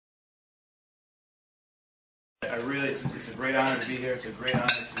It's a great honor to be here. It's a great honor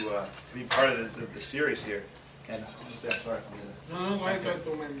to be part of the series here. And I'm sorry if I'm gonna. No, I got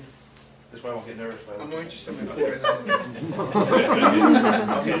too many. That's why I won't get nervous. I'm going to say before.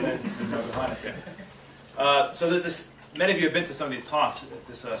 So there's this. Many of you have been to some of these talks,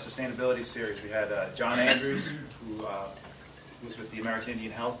 this sustainability series. We had John Andrews, who was with the American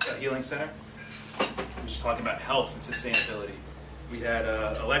Indian Healing Center, who was talking about health and sustainability. We had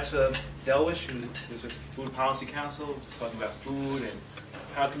Alexa Delwish, who was with the Food Policy Council, talking about food and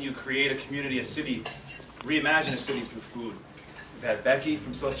how can you create a community, a city, reimagine a city through food. We've had Becky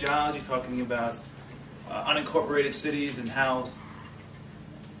from sociology talking about unincorporated cities and how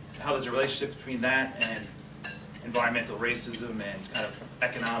there's a relationship between that and environmental racism and kind of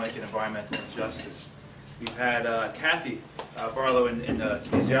economic and environmental injustice. We've had Kathy Barlow in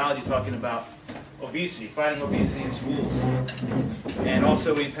kinesiology talking about obesity, fighting obesity in schools. And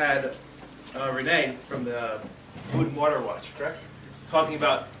also we've had Renee from the Food and Water Watch, correct? Talking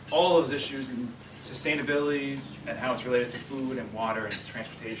about all those issues and sustainability and how it's related to food and water and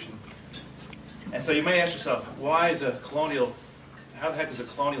transportation. And so you may ask yourself, how the heck is a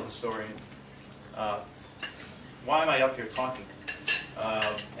colonial historian, why am I up here talking?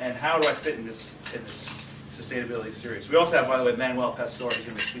 And how do I fit in this sustainability series? We also have, by the way, Manuel Pastor, who's going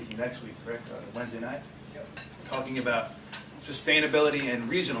to be speaking next week, correct? Wednesday night? Yep. Talking about sustainability and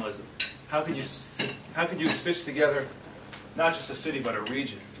regionalism. How can you stitch together not just a city but a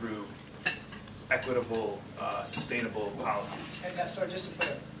region through equitable, sustainable policies? And Pastor, just to put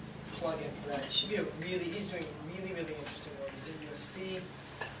a plug in for that, it should be he's doing really interesting work. He's in USC.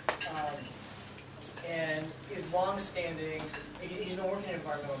 And is long-standing. He's been working in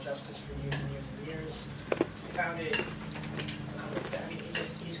environmental justice for years and years and years. He founded. I mean,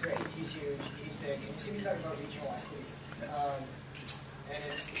 he's great. He's huge. He's big. And he's going to be talking about regional equity. And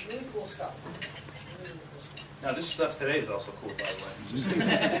it's really cool stuff. Really cool stuff. Now, this stuff today is also cool, by the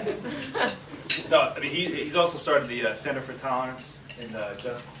way. No, I mean he's also started the Center for Tolerance in I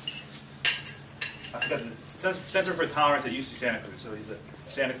forgot the Center for Tolerance at UC Santa Cruz. So he's a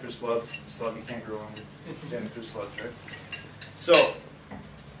Santa Cruz slug you can't grow on with Santa Cruz slugs, right? So,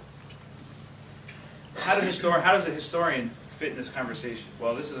 how does a historian fit in this conversation?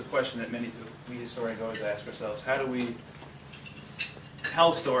 Well, this is a question that we historians always ask ourselves. How do we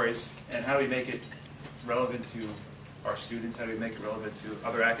tell stories, and how do we make it relevant to our students? How do we make it relevant to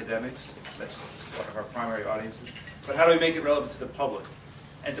other academics? That's one of our primary audiences. But how do we make it relevant to the public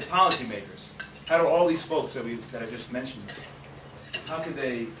and to policymakers? How do all these folks that I just mentioned, how could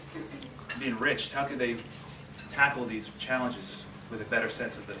they be enriched? How could they tackle these challenges with a better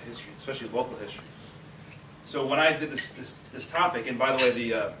sense of the history, especially local history? So when I did this topic, and by the way,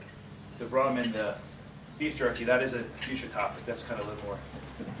 the rum and the beef jerky, that is a future topic. That's kind of a little more.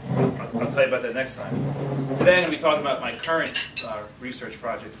 I'll tell you about that next time. Today I'm going to be talking about my current research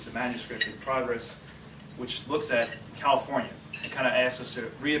project. It's a manuscript in progress, which looks at California and kind of asks us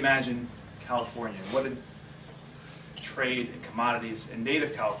to reimagine California. What did trade and commodities in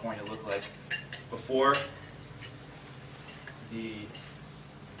native California look like before this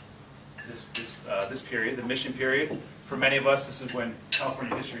period, the mission period? For many of us, this is when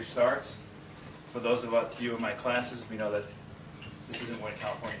California history starts. For those of you in my classes, we know that this isn't when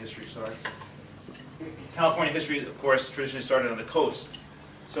California history starts. California history, of course, traditionally started on the coast.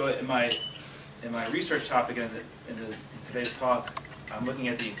 So in my research topic in today's talk, I'm looking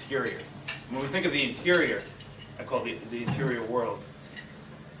at the interior. When we think of the interior, I call it the interior world.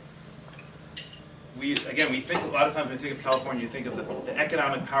 We think a lot of times when we think of California, you think of the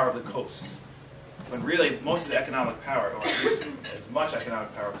economic power of the coasts. When really, most of the economic power, or at least as much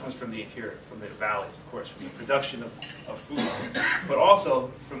economic power, comes from the interior, from the valleys, of course, from the production of food, but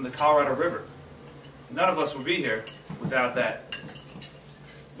also from the Colorado River. None of us would be here without that,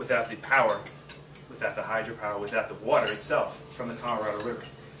 without the power, without the hydropower, without the water itself from the Colorado River.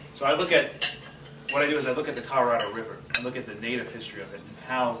 So what I do is I look at the Colorado River, I look at the native history of it,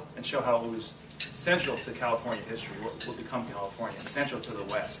 and show how it was central to California history, what will become California, central to the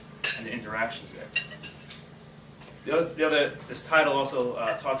West, and the interactions there. This title also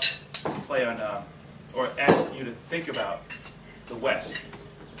talks to play on, or asks you to think about the West.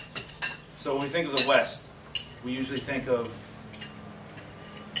 So when we think of the West, we usually think of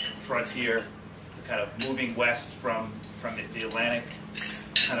frontier, the kind of moving west from the Atlantic,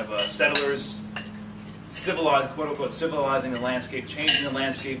 kind of settlers, quote-unquote civilizing the landscape, changing the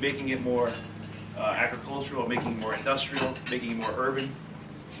landscape, making it more agricultural, making it more industrial, making it more urban.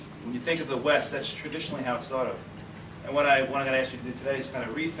 When you think of the West, that's traditionally how it's thought of. And what I'm going to ask you to do today is kind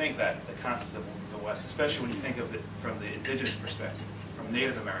of rethink the concept of the West, especially when you think of it from the indigenous perspective, from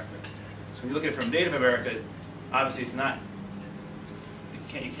Native America. So when you look at it from Native America, obviously it's not.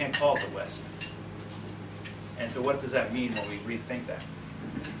 You can't call it the West. And so what does that mean when we rethink that?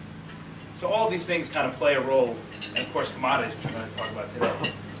 So all of these things kind of play a role, and of course commodities, which we're going to talk about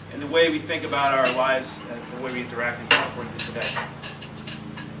today, in the way we think about our lives and the way we interact in California today.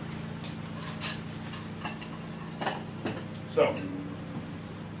 So,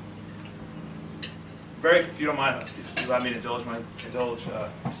 if you don't mind, if you allow me to indulge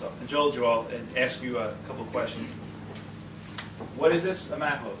you all and ask you a couple of questions. What is this a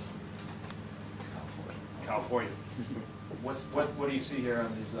map of? California. What do you see here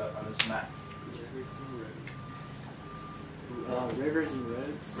on this map? Rivers and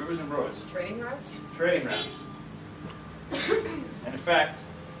roads. Rivers and roads. Trading routes? Trading routes. And in fact,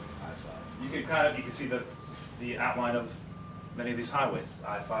 you can see the outline of many of these highways.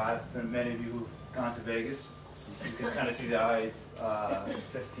 I-5, and many of you who've gone to Vegas, you can kind of see the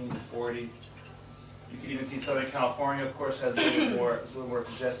I-15, 40. You can even see Southern California, of course, has a little more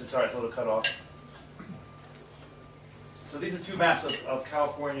congested. Sorry, it's a little cut off. So these are two maps of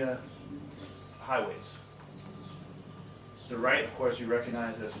California highways. The right, of course, you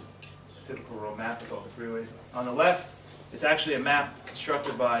recognize as a typical road map with all the freeways. On the left, it's actually a map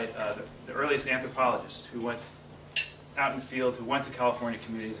constructed by the earliest anthropologists who went out in the field, who went to California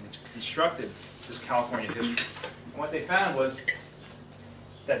communities and constructed this California history. And what they found was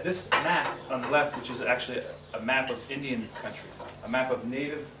that this map on the left, which is actually a map of Indian country, a map of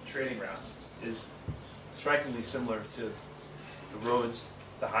native trading routes, is strikingly similar to the roads,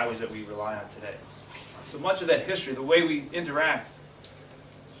 the highways that we rely on today. So much of that history, the way we interact,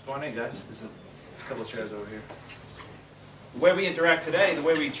 funny guys, there's a couple of chairs over here. The way we interact today, the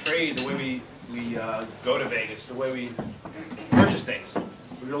way we trade, the way we go to Vegas, the way we purchase things,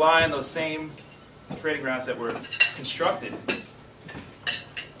 we rely on those same trading routes that were constructed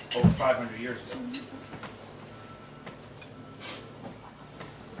over 500 years ago.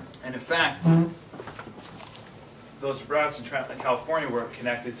 And in fact, those routes in California were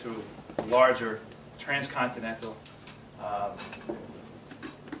connected to a larger transcontinental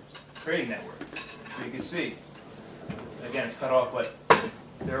trading network. So you can see, again, it's cut off, but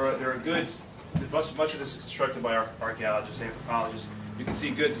there are goods. Much of this is constructed by archaeologists, anthropologists. You can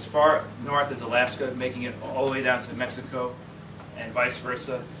see goods as far north as Alaska, making it all the way down to Mexico, and vice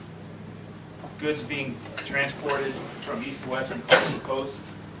versa. Goods being transported from east to west and coast to coast.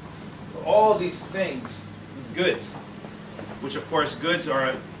 So all of these things, these goods, which of course goods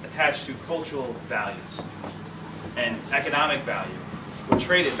are attached to cultural values and economic value, were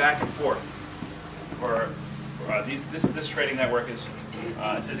traded back and forth. This trading network is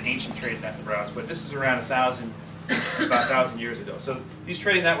it says ancient trade network routes, but this is around about 1,000 years ago. So these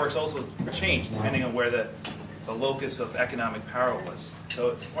trading networks also changed depending on where the locus of economic power was.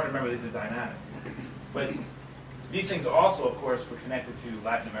 So it's important to remember these are dynamic. But these things also, of course, were connected to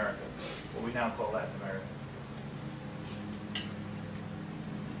Latin America, what we now call Latin America.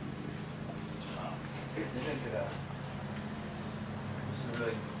 This is a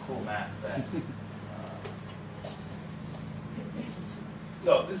really cool map.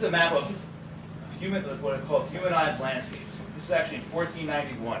 So this is a map of what are called humanized landscapes. This is actually in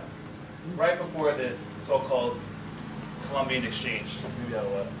 1491, right before the so-called Columbian Exchange. Maybe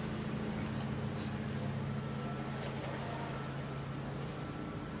that'll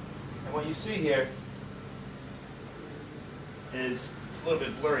And what you see here is, it's a little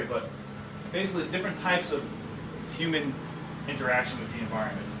bit blurry, but basically different types of human interaction with the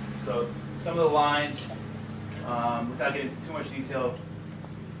environment. So some of the lines, without getting into too much detail,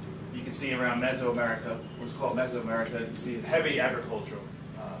 you can see around Mesoamerica, what's called Mesoamerica, you see heavy agricultural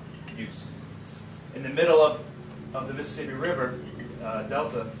use. In the middle of the Mississippi River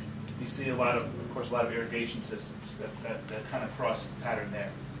Delta, you see a lot of course, a lot of irrigation systems that kind of cross pattern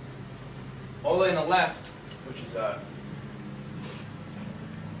there. All the way on the left, which is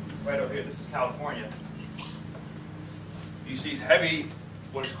right over here, this is California. You see heavy,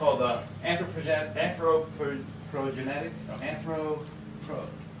 what is called anthropogenetic. I'm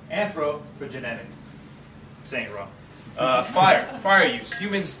saying it wrong. Fire use.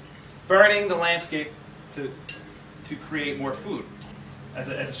 Humans burning the landscape to create more food as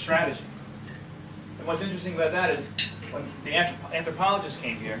a strategy. And what's interesting about that is when the anthropologists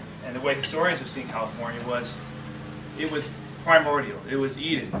came here, and the way historians have seen California was, it was primordial. It was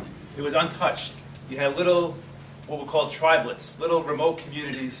Eden. It was untouched. You had little, what we call tribelets, little remote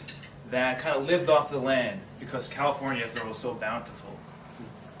communities that kind of lived off the land because California, after all, was so bountiful.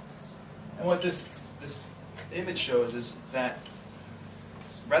 And what this image shows is that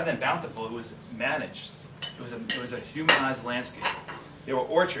rather than bountiful, it was managed. It was a humanized landscape. There were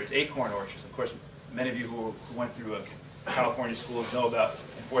orchards, acorn orchards. Of course, many of you who went through California schools know about,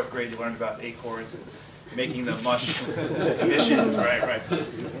 in 4th grade you learned about acorns and making the mush emissions, right.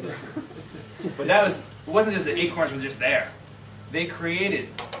 But it wasn't just the acorns were just there. They created,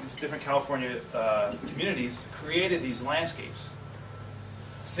 these different California communities created these landscapes.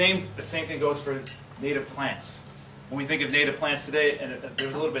 The same thing goes for native plants. When we think of native plants today, and there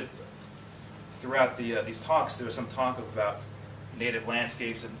was a little bit throughout these talks, there was some talk about native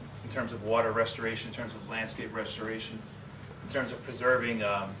landscapes in terms of water restoration, in terms of landscape restoration, in terms of preserving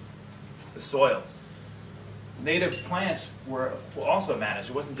the soil. Native plants were also managed.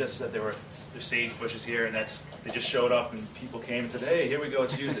 It wasn't just that there were sage bushes here and they just showed up and people came and said, hey, here we go,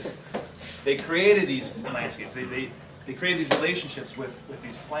 let's use it. They created these landscapes. They created these relationships with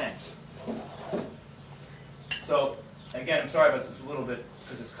these plants. So, again, I'm sorry about this a little bit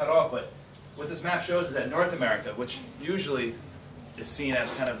because it's cut off, but what this map shows is that North America, which usually is seen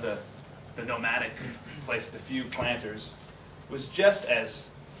as kind of the nomadic place with a few planters, was just as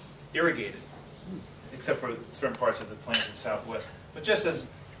irrigated, except for certain parts of the plains in the Southwest, but just as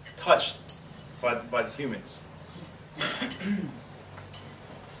touched by the humans.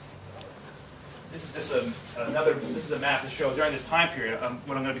 This is just a map to show during this time period.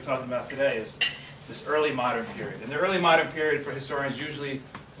 What I'm going to be talking about today is this early modern period. And the early modern period for historians usually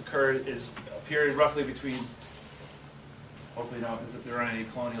is a period roughly between, hopefully there aren't any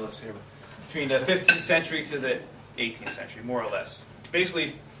colonialists here, between the 15th century to the 18th century, more or less.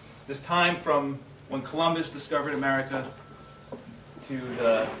 Basically, this time from when Columbus discovered America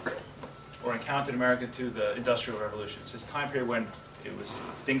or encountered America to the Industrial Revolution. It's this time period when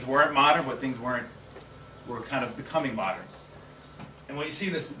things weren't modern, but things were kind of becoming modern. And when you see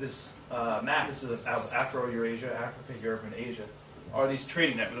this map, this is of Afro-Eurasia, Africa, Europe, and Asia, are these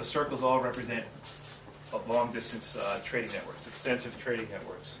trading networks. The circles all represent long-distance trading networks, extensive trading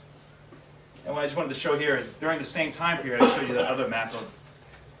networks. And what I just wanted to show here is during the same time period, I showed you the other map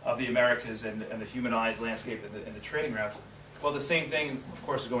of the Americas and the humanized landscape and the trading routes. Well, the same thing, of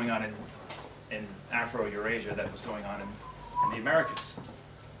course, is going on in Afro-Eurasia that was going on in the Americas.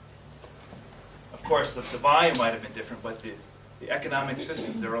 Of course, the volume might have been different, but the economic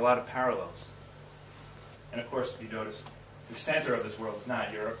systems, there were a lot of parallels. And of course, if you notice, the center of this world is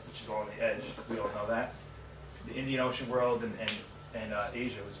not Europe, which is all on the edge. We all know that. The Indian Ocean world and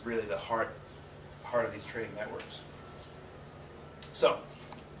Asia was really the heart of these trading networks. So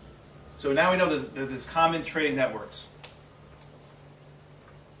now we know there's common trading networks.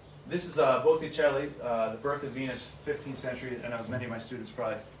 This is Botticelli, The Birth of Venus, 15th century. I know many of my students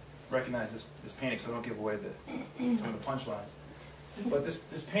probably recognize this painting, so I don't give away some of the punchlines. But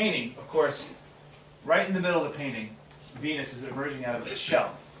this painting, of course, right in the middle of the painting, Venus is emerging out of its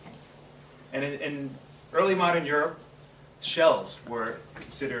shell. And in early modern Europe, shells were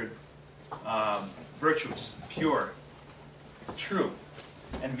considered virtuous, pure, true.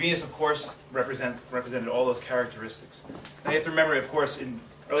 And Venus, of course, represented all those characteristics. Now you have to remember, of course, in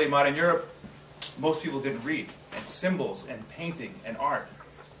early modern Europe, most people didn't read. And symbols and painting and art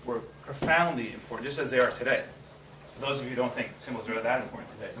were profoundly important, just as they are today. For those of you who don't think symbols are that important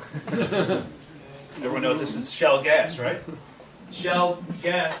today. Everyone knows this is shell gas, right? Shell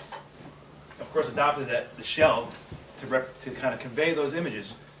gas, of course, adopted the shell to kind of convey those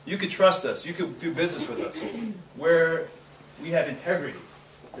images. You could trust us. You could do business with us. Where we have integrity.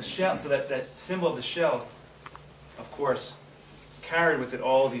 The shell, so that symbol of the shell, of course, carried with it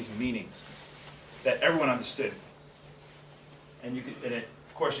all these meanings that everyone understood. And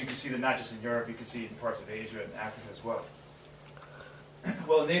of course, you can see that not just in Europe, you can see it in parts of Asia and Africa as well.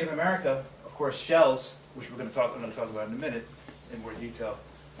 Well, in Native America, of course, shells, which I'm going to talk about in a minute in more detail,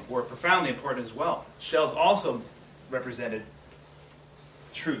 were profoundly important as well. Shells also represented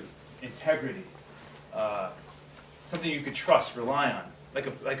truth, integrity, something you could trust, rely on,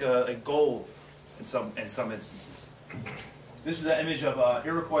 like gold in some instances. This is an image of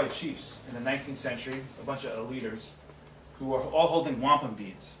Iroquois chiefs in the 19th century, a bunch of leaders who were all holding wampum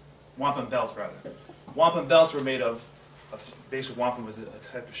beads, wampum belts rather. Wampum belts were made of basic wampum was a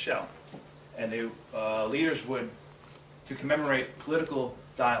type of shell, and leaders would, to commemorate political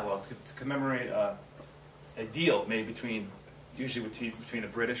dialogue, to commemorate a deal made usually between the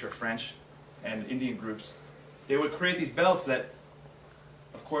British or French and Indian groups, they would create these belts that,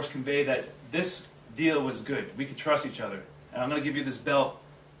 of course, convey that this deal was good. We could trust each other. And I'm going to give you this belt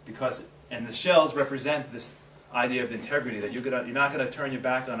and the shells represent this idea of integrity, that you're not going to turn your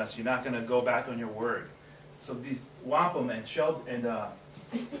back on us, you're not going to go back on your word. So these wampum and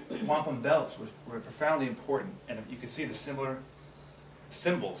wampum belts were profoundly important, and you can see the similar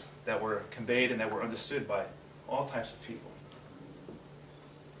symbols that were conveyed and that were understood by all types of people.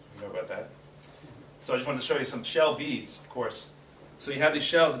 You know about that? So I just wanted to show you some shell beads, of course. So you have these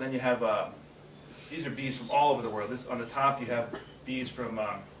shells, and then you have, these are beads from all over the world. This, on the top you have beads from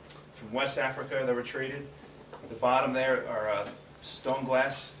West Africa that were traded. At the bottom there are stone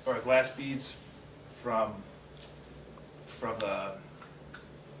glass, or glass beads from the,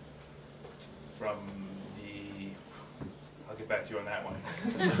 I'll get back to you on that one.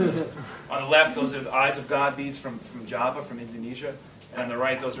 On the left, those are the Eyes of God beads from Java, from Indonesia. And on the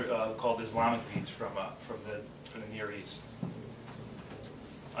right, those are called Islamic beads from the Near East.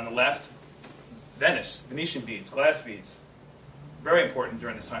 On the left, Venice, Venetian beads, glass beads. Very important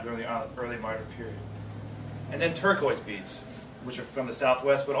during this time, during the early modern period. And then turquoise beads, which are from the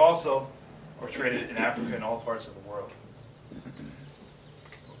Southwest, but also are traded in Africa and all parts of the world.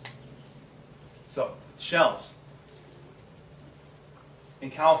 So, shells. In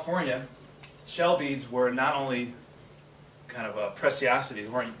California, shell beads were not only kind of a preciosity, they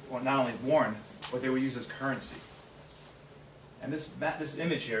were not only worn, but they were used as currency. And this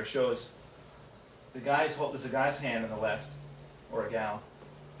image here shows there's a guy's hand on the left, or a gal.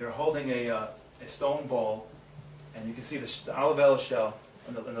 They're holding a stone bowl, and you can see the olivella shell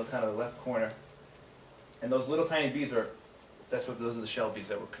in the kind of the left corner. And those little tiny beads those are the shell beads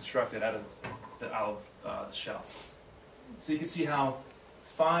that were constructed out of the olive shell. So you can see how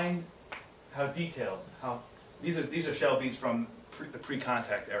fine, how detailed, these are shell beads from the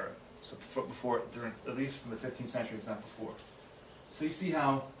pre-contact era, so at least from the 15th century, if not before. So you see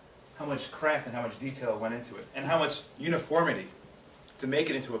how much craft and how much detail went into it, and how much uniformity to make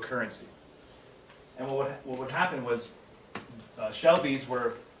it into a currency. And what would happen was shell beads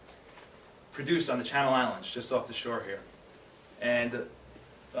were produced on the Channel Islands, just off the shore here, and the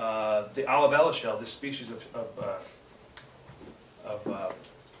olivella shell, this species of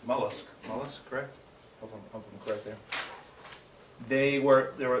mollusk, correct? Hope I'm correct there. They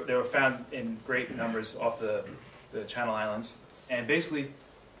were found in great numbers off the Channel Islands, and basically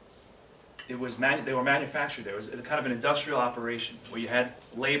they were manufactured there. It was kind of an industrial operation where you had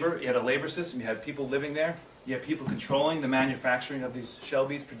labor, you had a labor system, you had people living there, you had people controlling the manufacturing of these shell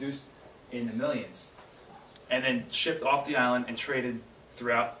beads produced in the millions, and then shipped off the island and traded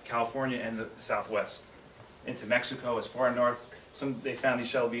throughout California and the Southwest, into Mexico, as far north. They found these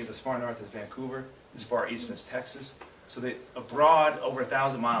shell beads as far north as Vancouver, as far east as Texas. So they abroad over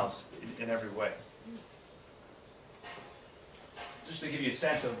 1,000 miles in every way. Just to give you a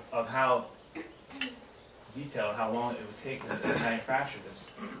sense of how detailed, how long it would take to manufacture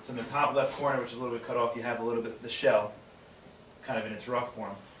this. So in the top left corner, which is a little bit cut off, you have a little bit of the shell, kind of in its rough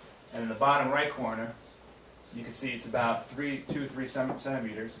form. And in the bottom right corner, you can see it's about 3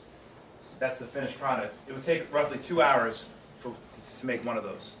 centimeters. That's the finished product. It would take roughly 2 hours to make one of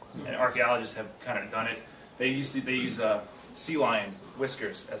those. And archaeologists have kind of done it. They use sea lion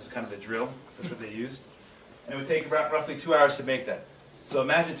whiskers as kind of the drill. That's what they used. And it would take about roughly 2 hours to make that. So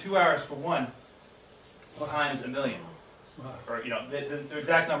imagine 2 hours for one times 1,000,000. Or, the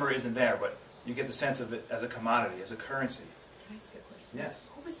exact number isn't there, but you get the sense of it as a commodity, as a currency. Can I ask a question? Yes.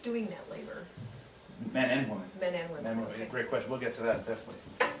 Who was doing that labor? Men and women. Men and women. Men and women. Okay. Great question. We'll get to that, definitely.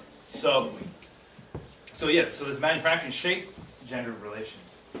 So this manufacturing shaped gender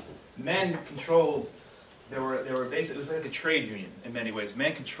relations. Men controlled. There were basically, it was like a trade union in many ways.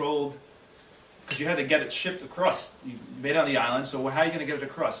 Men controlled, because you had to get it shipped across. You made it on the island, so how are you going to get it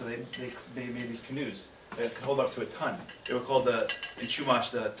across? So they made these canoes that could hold up to a ton. They were called in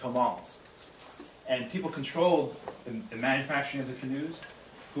Chumash the tomals. And people controlled the manufacturing of the canoes.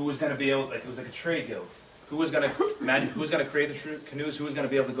 Who was going to be able? It was like a trade guild. Who was going to create the canoes? Who was going to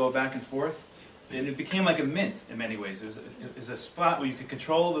be able to go back and forth? And it became like a mint in many ways. It was a spot where you could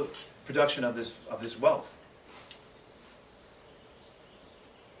control the production of this wealth.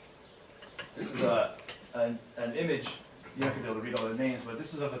 This is an image. You're not going to be able to read all the names, but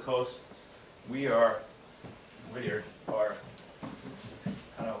this is of the coast. We are Whittier, are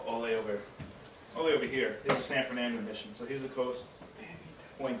kind of all the way over here. Here's the San Fernando mission. So here's the coast,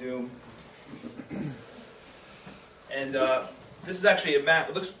 Point Doom, and this is actually a map.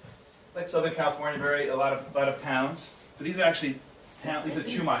 It looks like Southern California, a lot of towns, but these are actually these are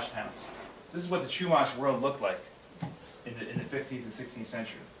Chumash towns. This is what the Chumash world looked like in the 15th and 16th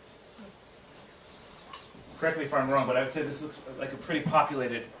century. Correct me if I'm wrong, but I would say this looks like a pretty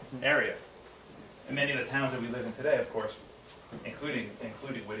populated area. And many of the towns that we live in today, of course, including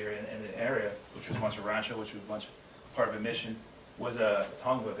Whittier and the area, which was once a rancho, which was once part of a mission, was a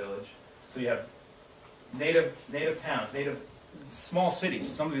Tongva village. So you have native towns, small cities.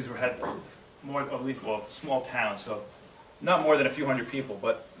 Some of these had more, small towns, so not more than a few hundred people,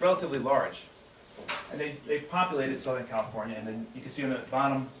 but relatively large. And they populated Southern California, and then you can see on the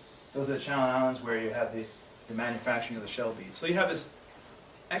bottom Those are the Channel Islands where you have the manufacturing of the shell beads. So you have this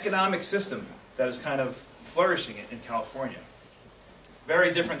economic system that is kind of flourishing in California.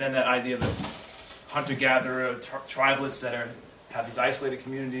 Very different than that idea of the hunter-gatherer, tribalists that have these isolated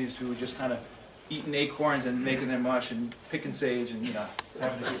communities who are just kind of eating acorns and making their mush and picking sage and,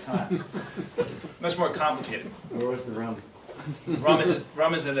 having a good time. Much more complicated. Where was the rum?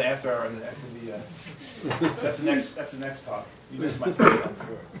 Rum is in the after the that's the next talk. You missed my talk on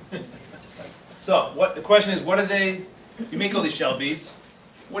before. So the question is, what are they? You make all these shell beads.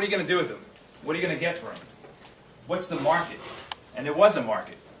 What are you going to do with them? What are you going to get for them? What's the market? And there was a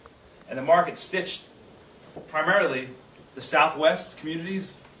market, and the market stitched primarily the Southwest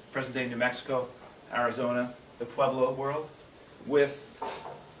communities, present-day New Mexico, Arizona, the Pueblo world, with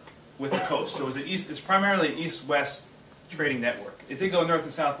the coast. So it's primarily East-West trading network. It did go north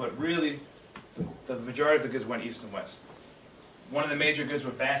and south, but really the majority of the goods went east and west. One of the major goods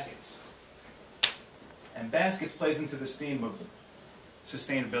were baskets. And baskets plays into this theme of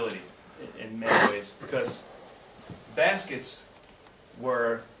sustainability in many ways, because baskets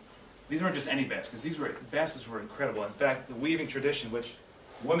these weren't just any baskets. Baskets were incredible. In fact, the weaving tradition, which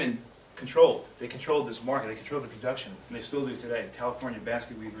women controlled, they controlled this market, they controlled the production, and they still do today. California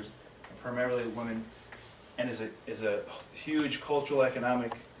basket weavers are primarily women, and is a huge cultural,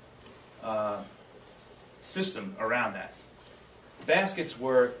 economic system around that. Baskets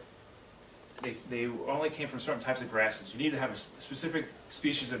they only came from certain types of grasses. You need to have a specific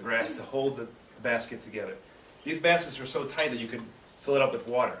species of grass to hold the basket together. These baskets were so tight that you could fill it up with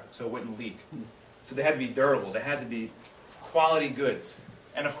water so it wouldn't leak. So they had to be durable. They had to be quality goods.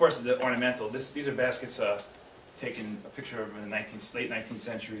 And of course the ornamental. These are baskets taken a picture of in the late 19th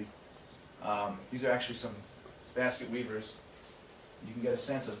century. These are actually some basket weavers. You can get a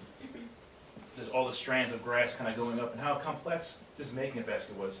sense of all the strands of grass kind of going up and how complex this making a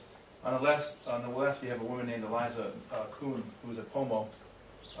basket was. On the left you have a woman named Eliza Kuhn, who was a Pomo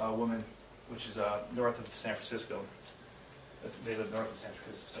woman, which is north of San Francisco. They live north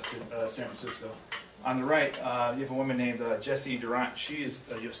of San Francisco. On the right, you have a woman named Jessie Durant. She is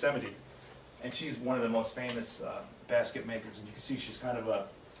a Yosemite, and she's one of the most famous basket makers. And you can see she's kind of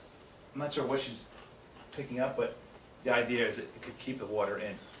I'm not sure what she's picking up, but the idea is it could keep the water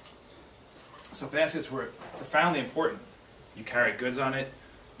in. So baskets were profoundly important. You carried goods on it.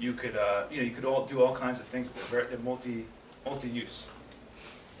 You could you could do all kinds of things, but they're multi-use.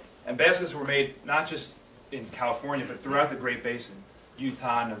 And baskets were made not just in California, but throughout the Great Basin,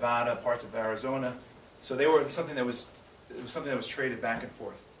 Utah, Nevada, parts of Arizona. So they were something that was traded back and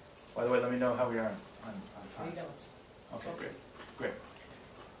forth. By the way, let me know how we are on time. Okay, great.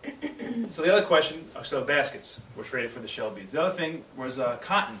 So the other question, so baskets were traded for the shell beads. The other thing was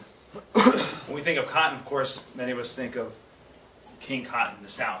cotton. When we think of cotton, of course, many of us think of King Cotton in the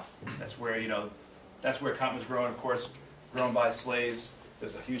South. That's where cotton was grown, of course, grown by slaves.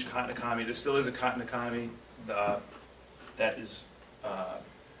 There's a huge cotton economy. There still is a cotton economy that is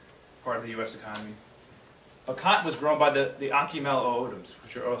part of the U.S. economy. But cotton was grown by the Akimel-Oodoms,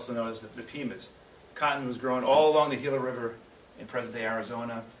 which are also known as the Pimas. Cotton was grown all along the Gila River in present-day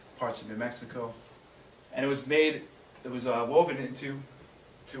Arizona, parts of New Mexico, and it was woven into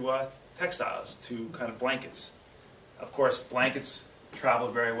textiles, to kind of blankets. Of course, blankets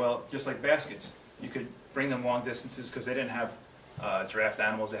traveled very well, just like baskets. You could bring them long distances because they didn't have draft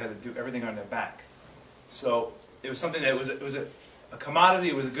animals. They had to do everything on their back. So it was something that it was a commodity.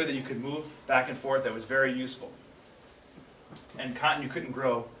 It was a good that you could move back and forth. That was very useful. And cotton you couldn't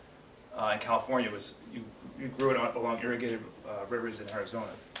grow in California. You grew it along irrigated rivers in Arizona.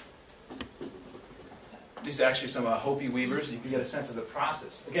 These are actually some Hopi weavers. You can get a sense of the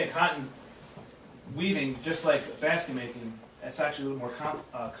process. Again, cotton weaving, just like basket making, it's actually a little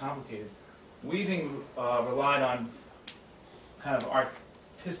more complicated. Weaving relied on kind of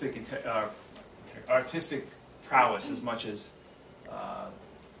artistic prowess as much as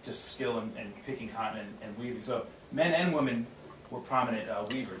just skill in picking cotton and weaving. So men and women were prominent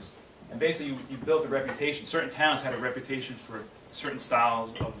weavers. And basically you built a reputation. Certain towns had a reputation for certain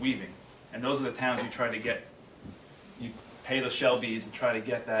styles of weaving. And those are the towns you pay the shell beads and try to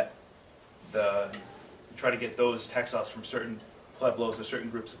get those textiles from certain pueblos or certain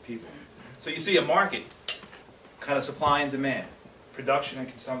groups of people. So you see a market, kind of supply and demand, production and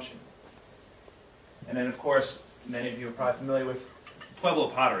consumption. And then of course, many of you are probably familiar with Pueblo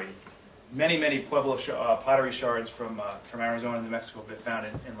pottery. Many Pueblo pottery shards from Arizona and New Mexico have been found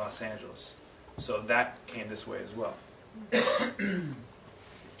in Los Angeles. So that came this way as well.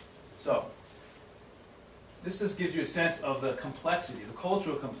 So, this just gives you a sense of the complexity, the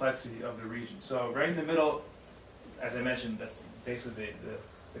cultural complexity of the region. So right in the middle, as I mentioned, that's basically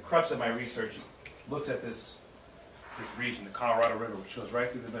the crux of my research looks at this region, the Colorado River, which goes right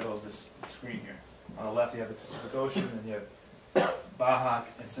through the middle of this screen here. On the left, you have the Pacific Ocean, and you have Baja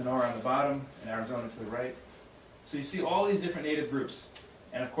and Sonora on the bottom, and Arizona to the right. So you see all these different native groups,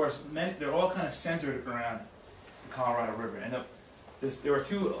 and of course, they're all kind of centered around the Colorado River. And there were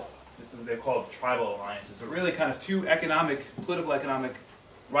two, they're called tribal alliances, but really kind of two political economic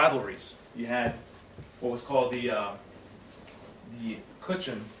rivalries. You had what was called the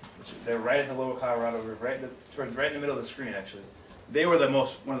Kutchin, which they're right at the lower Colorado River, right in the middle of the screen actually. They were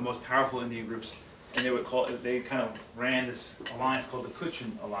one of the most powerful Indian groups, and they kind of ran this alliance called the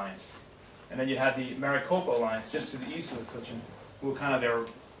Kutchin Alliance. And then you had the Maricopa Alliance just to the east of the Kutchin, who were kind of their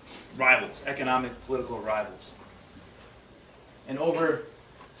rivals, economic, political rivals. And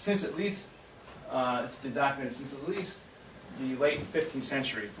since at least, it's been documented, since at least the late 15th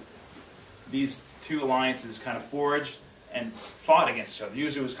century, these two alliances kind of forged and fought against each other.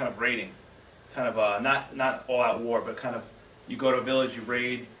 Usually it was kind of raiding, kind of not all-out war, but kind of you go to a village, you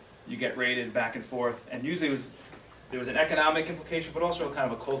raid, you get raided back and forth, and usually there was an economic implication, but also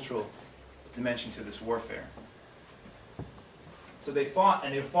kind of a cultural dimension to this warfare. So they fought,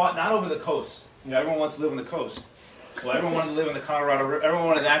 and they fought not over the coast. You know, everyone wants to live on the coast. Well, everyone wanted to live in the Colorado River. Everyone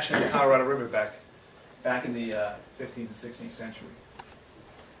wanted action in the Colorado River back in the 15th and 16th century.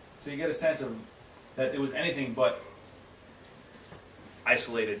 So you get a sense of that it was anything but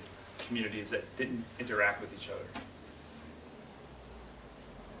isolated communities that didn't interact with each other.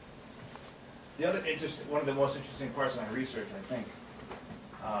 One of the most interesting parts of my research, I think,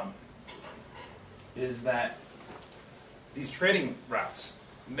 is that these trading routes.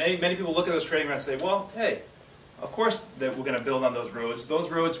 Many people look at those trading routes and say, well, hey, of course that we're going to build on those roads.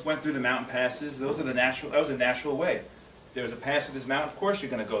 Those roads went through the mountain passes. That was a natural way. There was a pass through this mountain. Of course you're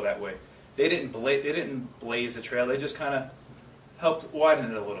going to go that way. They didn't blaze the trail. They just kind of helped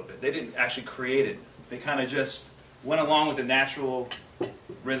widen it a little bit. They didn't actually create it. They kind of just went along with the natural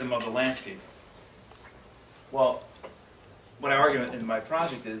rhythm of the landscape. Well, what I argue in my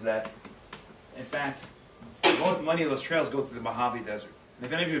project is that, in fact, many of those trails go through the Mojave Desert. And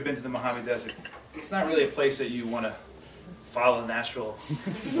if any of you have been to the Mojave Desert, it's not really a place that you want to follow the natural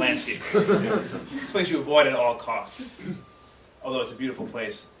landscape. It's a place you avoid at all costs. Although it's a beautiful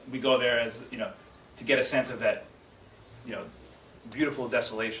place, we go there as to get a sense of that, beautiful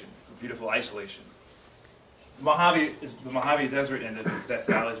desolation, beautiful isolation. The Mojave Desert and the Death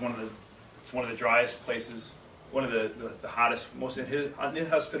Valley is one of the driest places, one of the hottest, most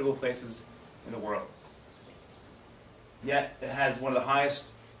inhospitable places in the world. Yet it has one of the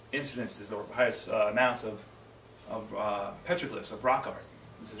highest incidences or highest amounts of petroglyphs, of rock art.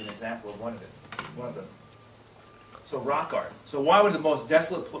 This is an example of one of them. So rock art. So why would one of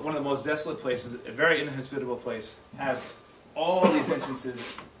the most desolate places, a very inhospitable place, have all these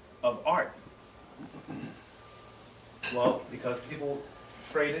instances of art? Well, because people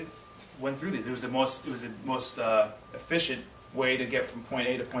went through these. It was the most efficient way to get from point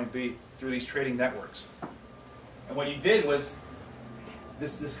A to point B through these trading networks. And what you did was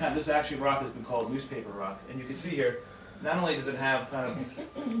this actually rock has been called newspaper rock, and you can see here. Not only does it have kind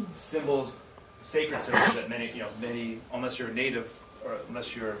of symbols, sacred symbols that many, unless you're a native or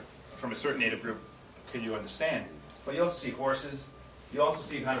unless you're from a certain native group, could you understand? But you also see horses. You also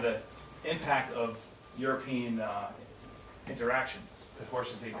see kind of the impact of European interaction, because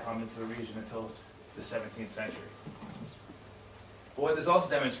horses didn't come into the region until the 17th century. But what this also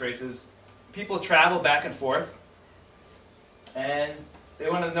demonstrates is people travel back and forth, and they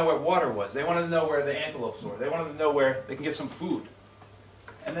wanted to know where water was. They wanted to know where the antelopes were. They wanted to know where they can get some food.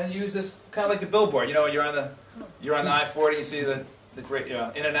 And then use this kind of like the billboard. You're on the I-40. You see the great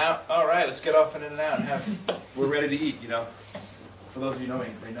In-N-Out. All right, let's get off in In-N-Out and we're ready to eat. For those of you who know me,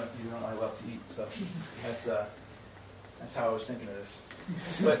 they know I love to eat. So that's how I was thinking of this.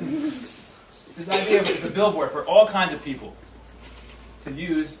 But this idea is a billboard for all kinds of people to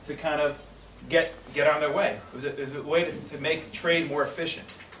use to kind of get on their way. It was a way to make trade more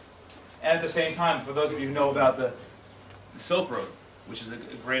efficient. And at the same time, for those of you who know about the Silk Road, which is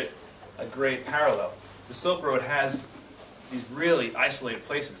a great parallel, the Silk Road has these really isolated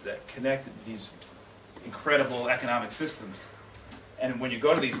places that connected these incredible economic systems. And when you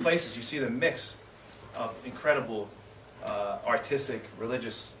go to these places, you see the mix of incredible artistic,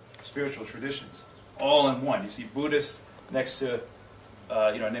 religious, spiritual traditions, all in one. You see Buddhist next to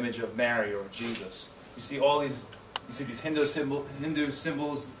an image of Mary or Jesus. You see all these. You see these Hindu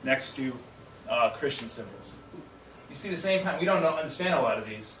symbols next to Christian symbols. You see the same kind. We don't understand a lot of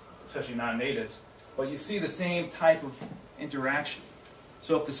these, especially non-natives, but you see the same type of interaction.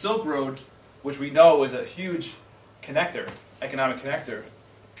 So if the Silk Road, which we know is a huge connector, economic connector,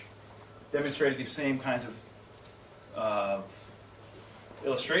 demonstrated these same kinds of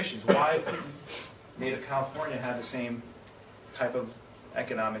illustrations. Why couldn't Native California have the same type of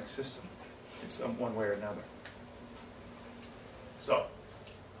economic system? It's one way or another. So,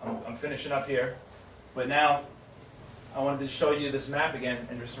 I'm finishing up here, but now I wanted to show you this map again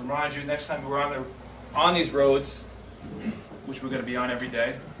and just remind you next time we're on these roads, which we're going to be on every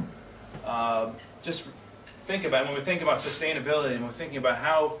day, just think about, when we think about sustainability and we're thinking about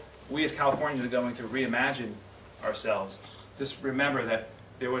how we as Californians are going to reimagine ourselves, just remember that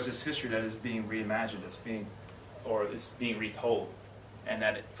there was this history that is being reimagined, it's being retold, and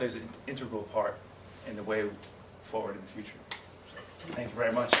that it plays an integral part in the way forward in the future. So, thank you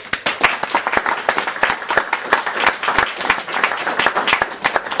very much.